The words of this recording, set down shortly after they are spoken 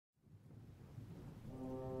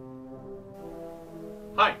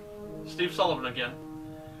Hi, Steve Sullivan again.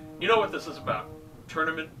 You know what this is about.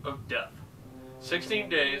 Tournament of Death. 16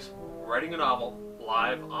 days, writing a novel,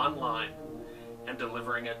 live online, and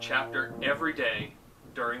delivering a chapter every day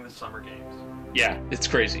during the summer games. Yeah, it's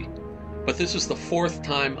crazy. But this is the 4th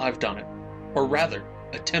time I've done it. Or rather,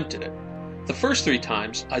 attempted it. The first 3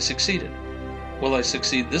 times, I succeeded. Will I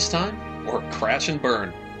succeed this time? Or crash and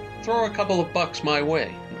burn? Throw a couple of bucks my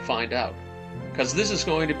way and find out. Because this is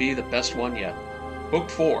going to be the best one yet. Book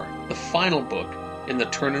 4, the final book in the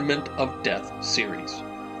Tournament of Death series.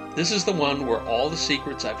 This is the one where all the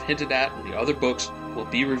secrets I've hinted at in the other books will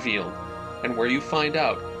be revealed, and where you find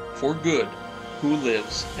out, for good, who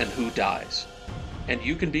lives and who dies. And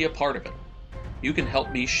you can be a part of it. You can help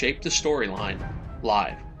me shape the storyline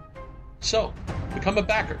live. So, become a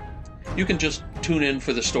backer. You can just tune in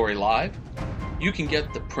for the story live. You can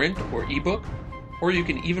get the print or ebook, or you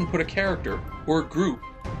can even put a character or a group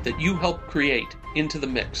that you help create into the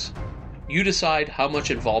mix. You decide how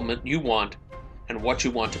much involvement you want and what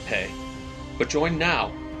you want to pay. But join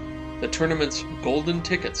now. The tournament's golden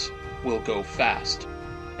tickets will go fast.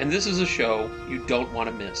 And this is a show you don't want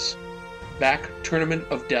to miss. Back Tournament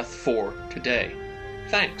of Death 4 today.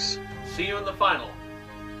 Thanks. See you in the final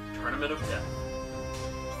Tournament of Death.